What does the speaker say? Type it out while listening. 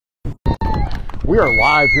We are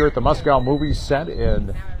live here at the MESCAL Movie Set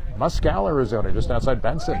in MESCAL, Arizona, just outside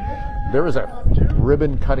Benson. There is a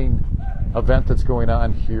ribbon cutting event that's going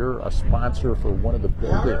on here, a sponsor for one of the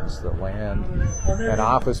buildings, the land and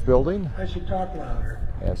office building. I should talk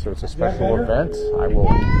louder. And so it's a special event.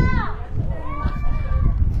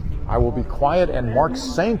 I will be quiet, and Mark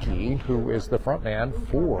Sankey, who is the front man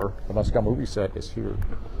for the MESCAL Movie Set, is here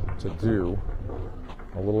to do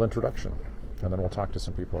a little introduction. And then we'll talk to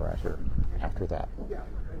some people around here after that. Yeah.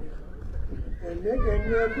 And Nick,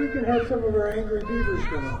 if we can have some of our angry beavers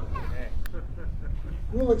come up.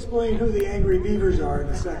 We'll explain who the angry beavers are in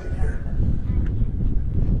a second here.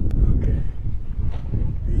 Okay.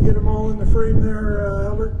 You get them all in the frame there,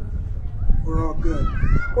 Albert? We're all good.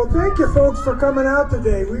 Well, thank you folks for coming out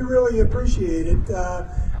today. We really appreciate it.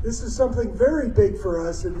 This is something very big for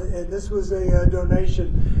us, and this was a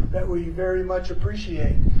donation that we very much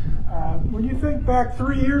appreciate. When you think back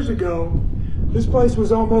 3 years ago, this place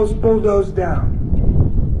was almost bulldozed down.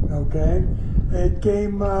 Okay? It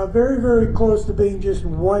came very, very close to being just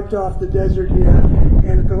wiped off the desert here.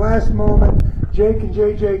 And at the last moment, Jake and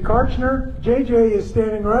JJ Karchner, JJ is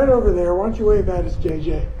standing right over there. Why don't you wave at us,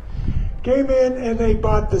 JJ? Came in and they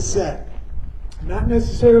bought the set. Not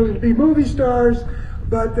necessarily to be movie stars,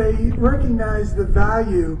 but they recognized the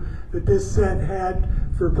value that this set had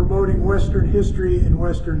for promoting Western history and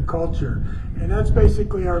Western culture. And that's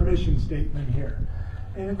basically our mission statement here.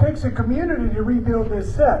 And it takes a community to rebuild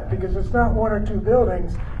this set, because it's not 1 or 2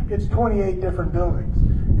 buildings, it's 28 different buildings.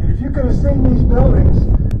 And if you could have seen these buildings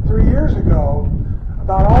 3 years ago,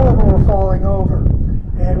 about all of them were falling over.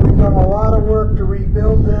 And we've done a lot of work to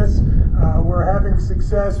rebuild this. We're having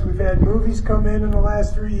success. We've had movies come in the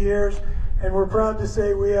last 3 years, and we're proud to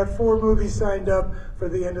say we have 4 movies signed up for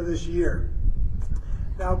the end of this year.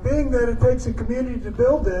 Now, being that it takes a community to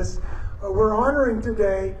build this, we're honoring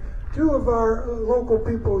today 2 of our local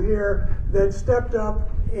people here that stepped up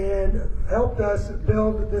and helped us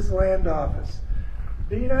build this land office.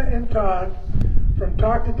 Dina and Todd from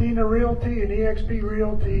Talk to Dina Realty and EXP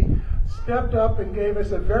Realty stepped up and gave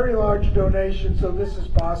us a very large donation, so this is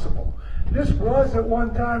possible. This was at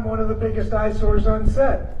one time one of the biggest eyesores on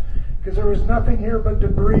set, because there was nothing here but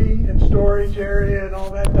debris and storage area and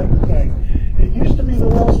all that type of thing. It used to be the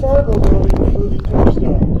Wells Fargo building with movie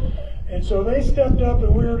Tombstone. And so they stepped up,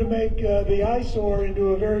 and we were to make the eyesore into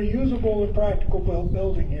a very usable and practical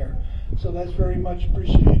building here. So that's very much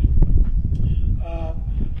appreciated.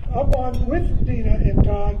 Up on with Dina and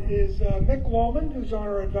Todd is Mick Loman, who's on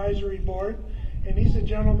our advisory board, and he's the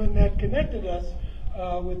gentleman that connected us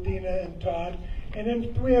with Dina and Todd. And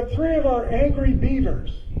then we have 3 of our angry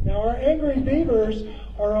beavers. Now, our angry beavers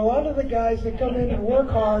are a lot of the guys that come in and work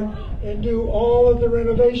hard and do all of the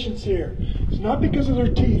renovations here. It's not because of their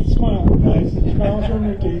teeth, smile guys, smiles from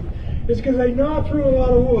their teeth. It's because they gnaw through a lot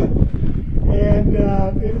of wood. And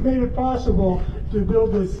it made it possible to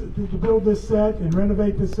build this set and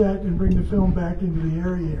renovate the set and bring the film back into the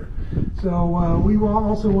area here. So we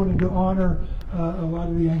also wanted to honor a lot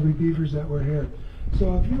of the angry beavers that were here.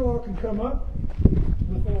 So if you all can come up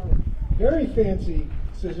with our very fancy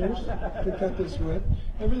scissors to cut this with.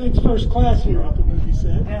 Everything's first class here at the movie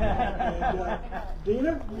set. And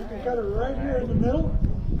Dina, you can cut it right here in the middle.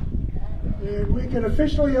 And we can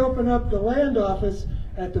officially open up the land office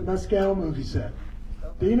at the MESCAL Movie Set.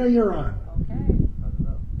 Dina, you're on.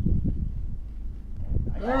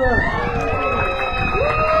 Okay. All right.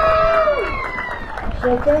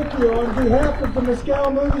 So thank you. On behalf of the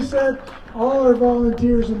MESCAL Movie Set, all our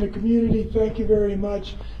volunteers in the community, thank you very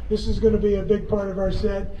much. This is going to be a big part of our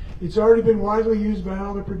set. It's already been widely used by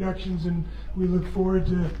all the productions, and we look forward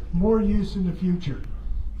to more use in the future.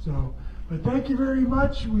 So, but thank you very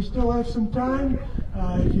much. We still have some time.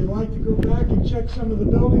 If you'd like to go back and check some of the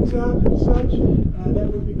buildings out and such,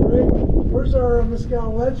 that would be great. Where's our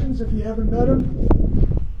MESCAL legends, if you haven't met them?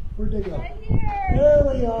 Where'd they go? Right here. There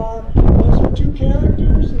they are. Those are 2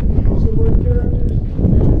 characters, and we use the word characters.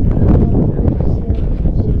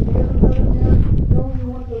 So if you haven't met them yet, tell them you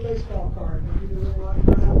want the baseball card. Maybe do a lot of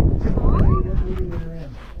that movie they're in.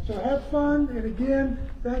 So have fun, and again,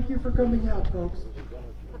 thank you for coming out, folks.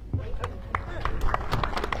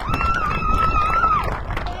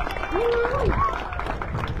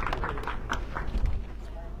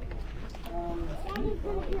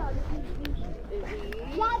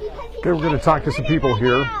 Okay, we're going to talk to some people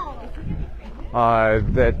here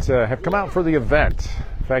that have come out for the event.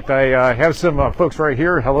 In fact, I have some folks right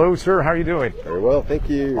here. Hello, sir. How are you doing? Very well, thank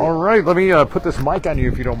you. All right, let me put this mic on you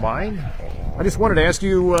if you don't mind. I just wanted to ask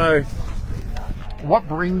you what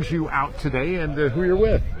brings you out today and who you're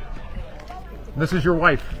with. This is your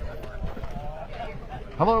wife.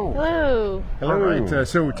 Hello. Hello. All right.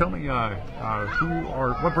 So tell me,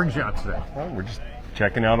 what brings you out today? Well, we're just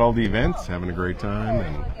checking out all the events, having a great time,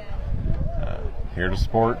 and here to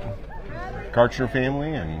support Karcher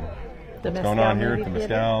family and what's going on here at the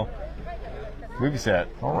MESCAL Movie Set.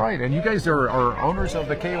 All right, and you guys are owners of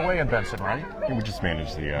the KOA in Benson, right? Yeah, we just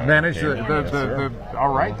manage the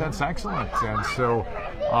All right, that's excellent. And so,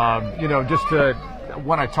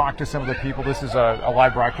 when I talk to some of the people, this is a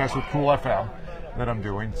live broadcast with Cool FM that I'm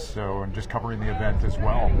doing, so I'm just covering the event as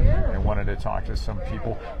well. I wanted to talk to some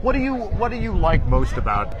people. What do you like most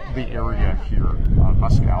about the area here,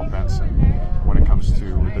 MESCAL Benson, when it comes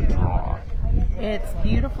to the draw? It's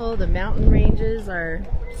beautiful. The mountain ranges are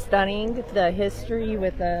stunning. The history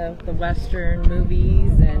with the Western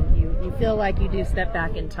movies, and you feel like you do step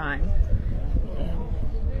back in time.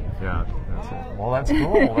 Yeah, that's it. Well, that's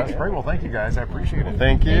cool. That's great. Well, thank you guys. I appreciate it.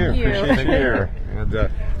 Thank you. Appreciate it here. And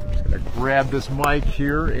just gonna grab this mic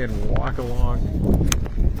here and walk along.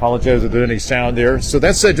 Apologize if there's any sound there. So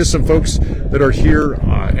that's just some folks that are here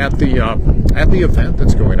at the event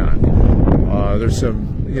that's going on. There's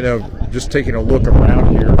some, just taking a look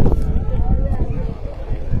around here.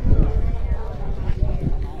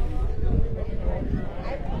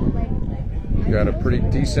 Got a pretty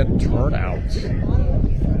decent turnout.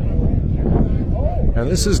 And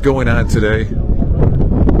this is going on today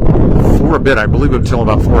for a bit, I believe, until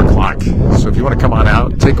about 4 o'clock. So if you want to come on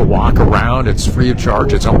out, take a walk around, it's free of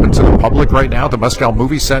charge. It's open to the public right now, the MESCAL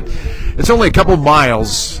Movie Set. It's only a couple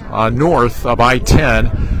miles north of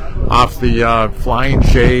I-10 off the Flying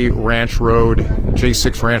J Ranch Road,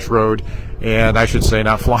 J6 Ranch Road. And I should say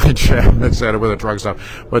not Flying J, instead of where the truck stop,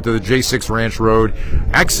 but the J6 Ranch Road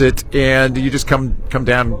exit, and you just come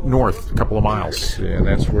down north a couple of miles, and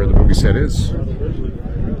that's where the movie set is.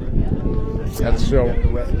 That's so.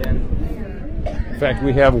 In fact,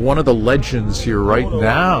 we have one of the legends here right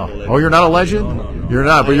now. Oh, you're not a legend? You're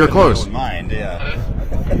not, but you're close. Mind, yeah.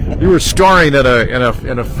 You were starring in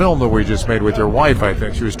a film that we just made with your wife, I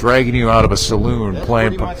think. She was dragging you out of a saloon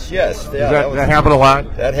playing. Pretty much, yes. Yeah, that happen a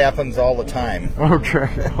lot? That happens all the time. Okay.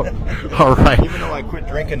 All right. Even though I quit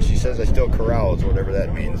drinking, she says I still carouse, whatever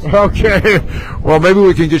that means. Okay. Well, maybe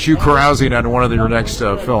we can get you carousing on one of your next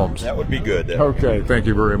films. That would be good. Okay. Thank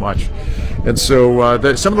you very much. And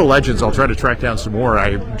so some of the legends, I'll try to track down some more.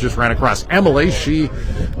 I just ran across Emily. She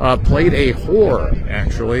played a whore,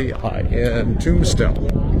 actually, in Tombstone.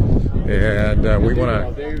 And we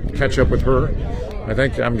want to catch up with her. I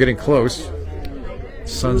think I'm getting close.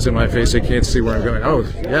 Sun's in my face. I can't see where I'm going. Oh,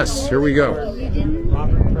 yes. Here we go.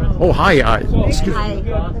 Oh, hi. Excuse me.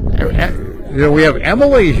 We have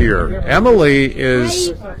Emily here. Emily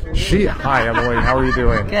is... Hi, Emily. How are you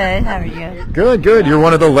doing? Good. How are you? Good, good. You're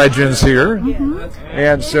one of the legends here. Mm-hmm.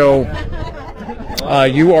 And so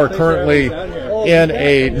you are currently in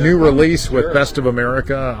a new release with Best of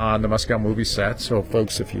America on the MESCAL Movie Set. So,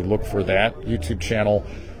 folks, if you look for that YouTube channel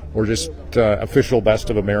or just official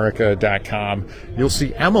bestofamerica.com, you'll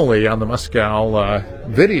see Emily on the MESCAL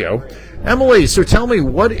video. Emily, so tell me,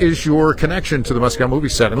 what is your connection to the MESCAL Movie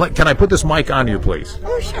Set? And can I put this mic on you, please?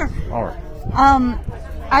 Oh, sure. All right.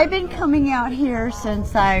 I've been coming out here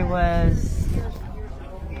since I was,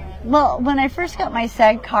 well, when I first got my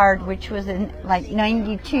SAG card, which was in like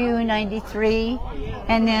 92, 93,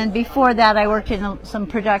 and then before that I worked in some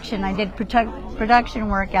production. I did production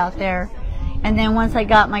work out there, and then once I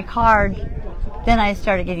got my card, then I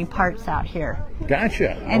started getting parts out here.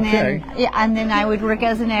 Gotcha. And okay. then I would work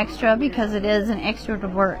as an extra, because it is an extra to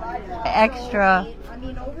work,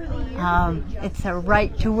 it's a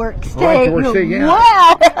right to work state. Right to work state, yeah.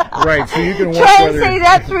 Wow. Right, so you can work. Try and say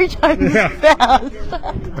that 3 times fast.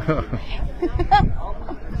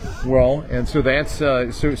 Well, and so that's so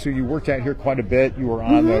you worked out here quite a bit. You were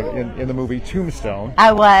on in the movie Tombstone.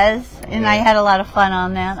 I was, and I had a lot of fun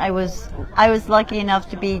on that. I was lucky enough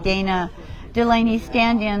to be Dana Delaney's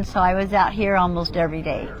stand-in, so I was out here almost every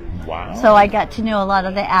day. Wow. So I got to know a lot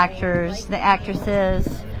of the actors, the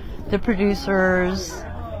actresses, the producers,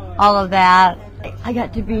 all of that. I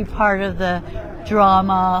got to be part of the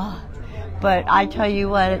drama, but I tell you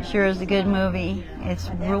what, it sure is a good movie. It's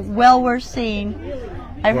well worth seeing.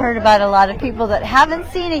 I've heard about a lot of people that haven't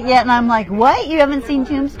seen it yet, and I'm like, what? You haven't seen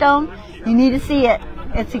Tombstone? You need to see it.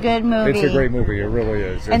 It's a good movie. It's a great movie. It really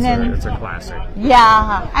is. It's a classic.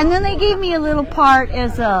 Yeah. And then they gave me a little part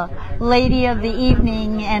as a lady of the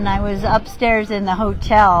evening, and I was upstairs in the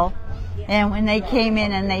hotel. And when they came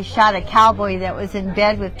in and they shot a cowboy that was in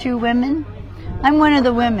bed with 2 women, I'm one of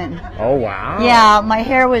the women. Oh, wow. Yeah, my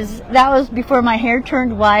hair was, that was before my hair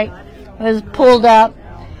turned white. It was pulled up.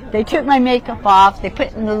 They took my makeup off, they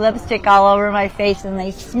put the lipstick all over my face, and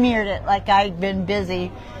they smeared it like I'd been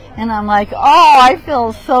busy. And I'm like, oh, I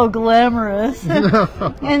feel so glamorous.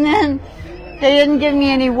 And then they didn't give me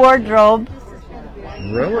any wardrobe.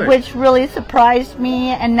 Really? Which really surprised me,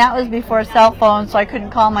 and that was before cell phones, so I couldn't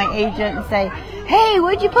call my agent and say, hey,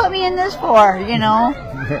 what'd you put me in this for, you know?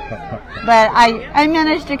 But I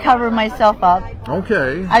managed to cover myself up.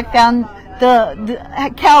 Okay. I found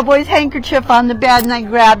the cowboy's handkerchief on the bed, and I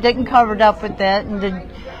grabbed it and covered up with it. And the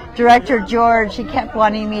director, George, he kept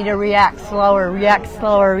wanting me to react slower, react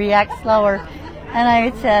slower, react slower. And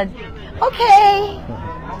I said, okay.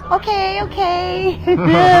 But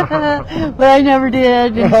I never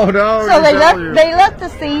did. Oh no! So they left the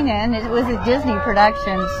scene in. It was a Disney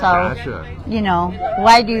production, so Gotcha. you know,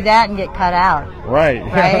 why do that and get cut out? Right.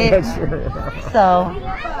 Right. That's true. So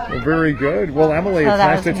Well, very good. Well, Emily, So it's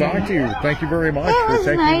that nice to was talk me. to you. Thank you very much it for was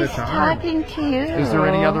taking nice the time. talking to you. Is there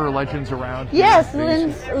any other legends around? Yes,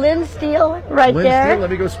 here? Lynn Steele, right Lynn there. Steele, let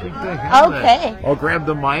me go speak to him. Okay. I'll grab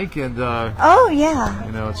the mic and, Oh yeah.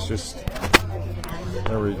 you know, it's just,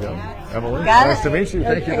 there we go. Emily, Got nice it. to meet you.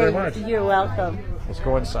 Thank you very Okay, much. You're welcome. Let's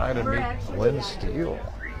go inside and meet Lynn Steele.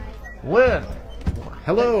 Lynn,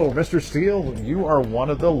 hello, Mr. Steele. You are one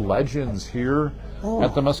of the legends here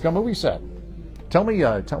at the MESCAL Movie Set. Tell me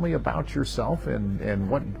about yourself and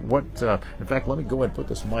what. In fact, let me go ahead and put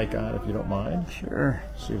this mic on if you don't mind. Sure.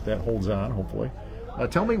 See if that holds on. Hopefully.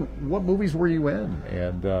 Tell me, what movies were you in,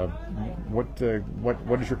 and what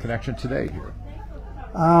is your connection today here?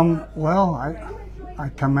 Well, I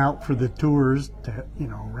come out for the tours to, you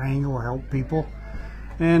know, wrangle, help people.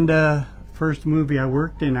 And first movie I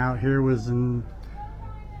worked in out here was in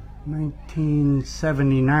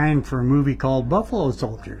 1979 for a movie called Buffalo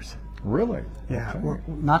Soldiers. Really? Yeah, Okay. well,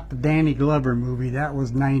 not the Danny Glover movie. That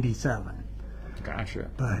was 97. Gotcha.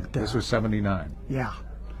 But This was 79. yeah,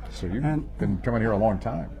 So you've And- been coming here a long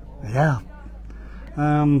time. yeah.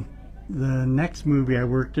 The next movie I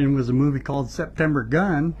worked in was a movie called September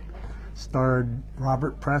Gun. Starred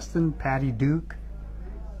Robert Preston, Patty Duke,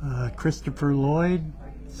 Christopher Lloyd,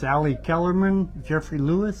 Sally Kellerman, Jeffrey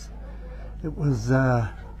Lewis. It was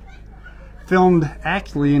filmed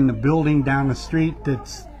actually in the building down the street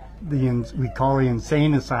that's we call the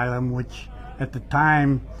insane asylum, which at the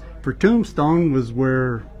time for Tombstone was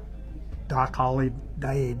where Doc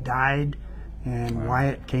Holliday died and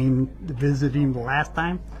Wyatt came to visit him the last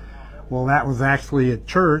time. Well, that was actually a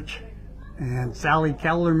church, and Sally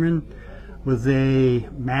Kellerman was a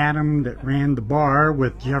madam that ran the bar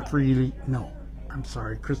with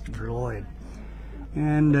Christopher Lloyd.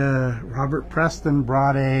 And Robert Preston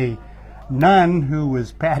brought a nun who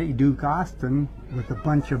was Patty Duke Austin with a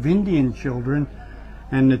bunch of Indian children,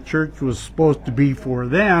 and the church was supposed to be for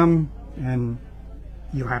them, and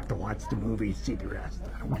you'll have to watch the movie to see the rest.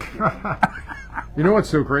 I don't want to. You know what's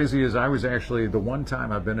so crazy is I was actually, the one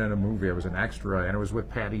time I've been in a movie, I was an extra, and it was with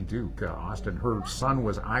Patty Duke Austin. Her son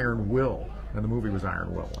was Iron Will, and the movie was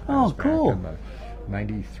Iron Will. And that Oh, was back cool. in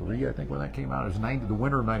 93, I think, when that came out. It was the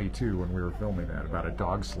winter of 92 when we were filming that, about a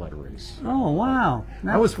dog sled race. Oh, wow.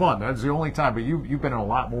 That was fun. That was the only time, but you've been in a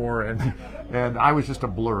lot more, and I was just a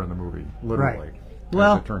blur in the movie, literally, Right.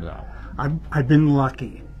 Well, as it turned out. I've been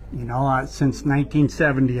lucky. You know, since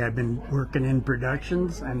 1970 I've been working in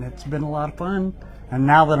productions, and it's been a lot of fun. And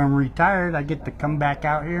now that I'm retired, I get to come back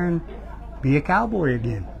out here and be a cowboy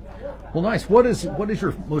again. Well, nice. What is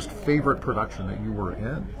your most favorite production that you were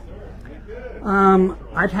in?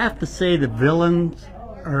 I'd have to say the villains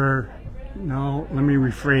are, no, let me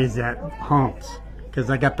rephrase that, humps. Because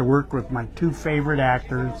I got to work with my two favorite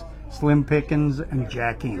actors, Slim Pickens and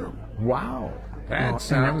Jack Elam. Wow, that Oh,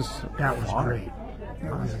 sounds that was fun. great. It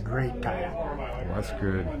was a great time. Well, that's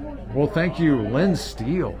good. Well, thank you, Lynn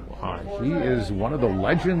Steele. He is one of the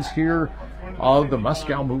legends here of the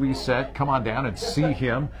MESCAL Movie Set. Come on down and see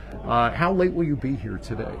him. How late will you be here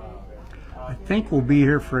today? I think we'll be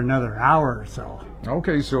here for another hour or so.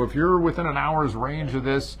 Okay, so if you're within an hour's range of the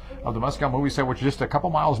MESCAL Movie Set, which is just a couple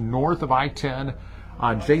miles north of I-10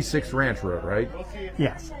 on J6 Ranch Road, right?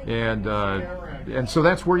 Yes. And so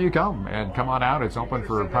that's where you come on out. It's open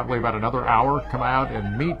for probably about another hour. Come out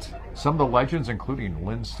and meet some of the legends, including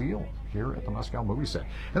Lynn Steele, here at the MESCAL Movie Set.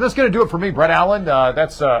 And that's going to do it for me, Brett Allen.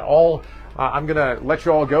 That's all. I'm going to let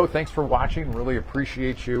you all go. Thanks for watching. Really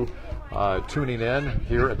appreciate you tuning in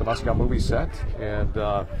here at the MESCAL Movie Set. And you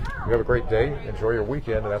have a great day. Enjoy your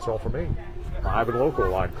weekend. And that's all for me. Live and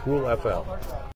local on Cool FM.